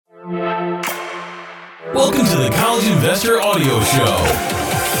Welcome to the College Investor Audio Show,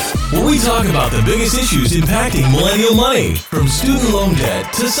 where we talk about the biggest issues impacting millennial money, from student loan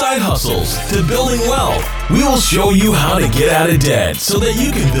debt to side hustles to building wealth. We will show you how to get out of debt so that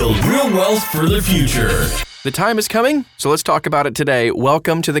you can build real wealth for the future. The time is coming, so let's talk about it today.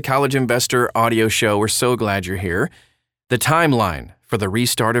 Welcome to the College Investor Audio Show. We're so glad you're here. The timeline for the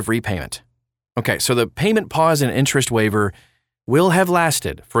restart of repayment. Okay, so the payment pause and interest waiver will have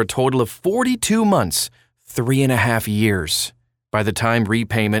lasted for a total of 42 months, 3.5 years, by the time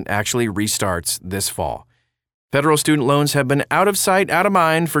repayment actually restarts this fall. Federal student loans have been out of sight, out of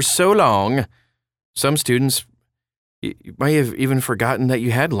mind for so long, some students might have even forgotten that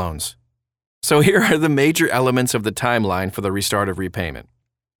you had loans. So here are the major elements of the timeline for the restart of repayment.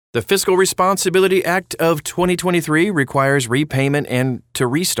 The Fiscal Responsibility Act of 2023 requires repayment and to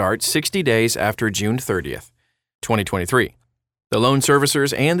restart 60 days after June 30th, 2023. The loan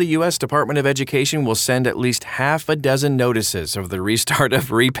servicers and the U.S. Department of Education will send at least half a dozen notices of the restart of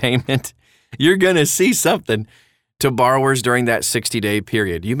repayment. You're going to see something to borrowers during that 60-day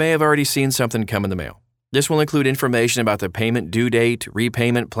period. You may have already seen something come in the mail. This will include information about the payment due date,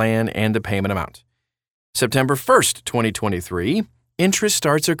 repayment plan, and the payment amount. September 1st, 2023, interest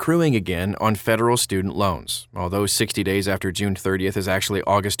starts accruing again on federal student loans. Although 60 days after June 30th is actually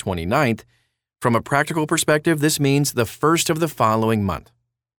August 29th, from a practical perspective, this means the first of the following month.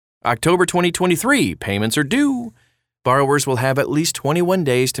 October 2023, payments are due. Borrowers will have at least 21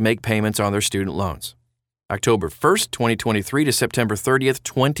 days to make payments on their student loans. October 1st, 2023 to September 30th,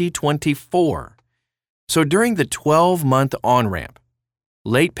 2024. So during the 12-month on-ramp,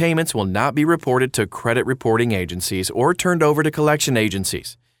 late payments will not be reported to credit reporting agencies or turned over to collection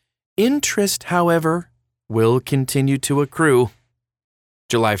agencies. Interest, however, will continue to accrue.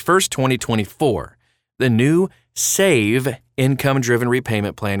 July 1st, 2024, the new SAVE income-driven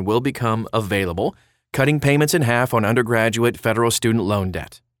repayment plan will become available, cutting payments in half on undergraduate federal student loan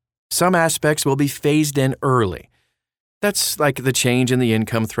debt. Some aspects will be phased in early. That's like the change in the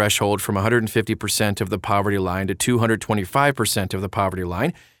income threshold from 150% of the poverty line to 225% of the poverty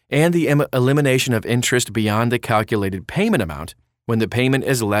line, and the elimination of interest beyond the calculated payment amount when the payment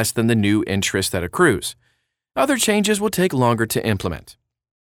is less than the new interest that accrues. Other changes will take longer to implement.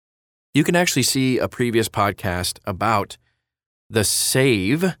 You can actually see a previous podcast about the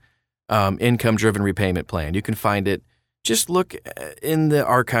SAVE income-driven repayment plan. You can find it. Just look in the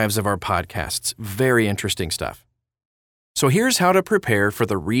archives of our podcasts. Very interesting stuff. So here's how to prepare for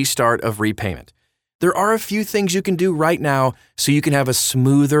the restart of repayment. There are a few things you can do right now so you can have a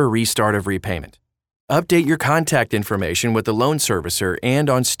smoother restart of repayment. Update your contact information with the loan servicer and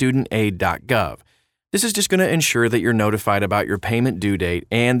on studentaid.gov. This is just going to ensure that you're notified about your payment due date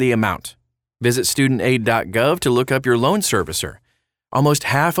and the amount. Visit studentaid.gov to look up your loan servicer. Almost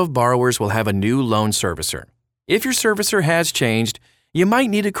half of borrowers will have a new loan servicer. If your servicer has changed, you might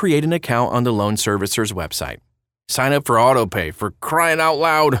need to create an account on the loan servicer's website. Sign up for autopay, for crying out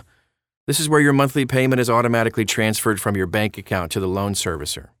loud. This is where your monthly payment is automatically transferred from your bank account to the loan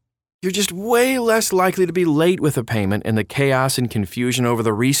servicer. You're just way less likely to be late with a payment in the chaos and confusion over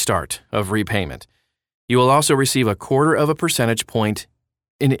the restart of repayment. You will also receive 0.25 percentage point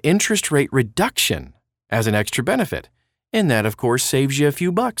in interest rate reduction as an extra benefit, and that, of course, saves you a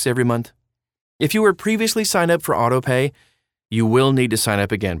few bucks every month. If you were previously signed up for autopay, you will need to sign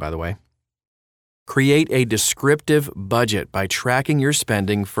up again, by the way. Create a descriptive budget by tracking your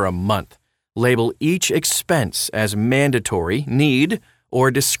spending for a month. Label each expense as mandatory, need,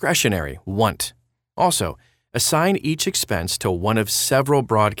 or discretionary, want. Also, assign each expense to one of several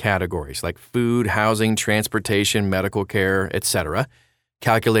broad categories like food, housing, transportation, medical care, etc.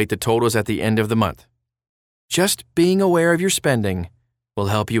 Calculate the totals at the end of the month. Just being aware of your spending will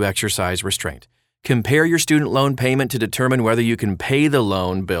help you exercise restraint. Compare your student loan payment to determine whether you can pay the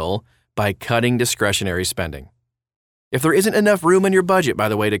loan bill by cutting discretionary spending. If there isn't enough room in your budget, by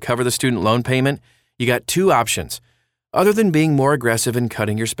the way, to cover the student loan payment, you got two options. Other than being more aggressive in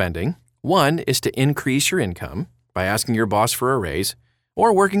cutting your spending, one is to increase your income by asking your boss for a raise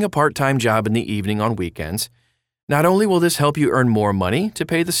or working a part-time job in the evening on weekends. Not only will this help you earn more money to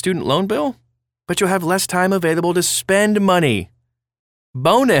pay the student loan bill, but you'll have less time available to spend money.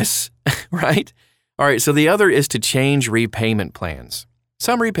 Bonus, right? All right, so the other is to change repayment plans.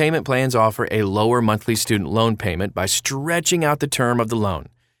 Some repayment plans offer a lower monthly student loan payment by stretching out the term of the loan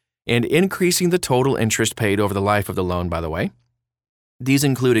and increasing the total interest paid over the life of the loan, by the way. These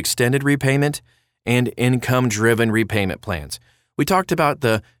include extended repayment and income-driven repayment plans. We talked about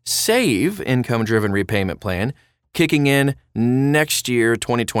the SAVE income-driven repayment plan kicking in next year,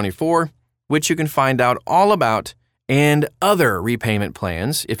 2024, which you can find out all about, and other repayment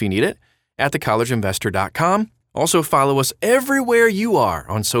plans, if you need it, at thecollegeinvestor.com. Also, follow us everywhere you are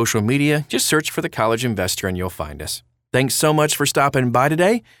on social media. Just search for The College Investor and you'll find us. Thanks so much for stopping by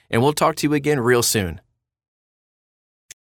today, and we'll talk to you again real soon.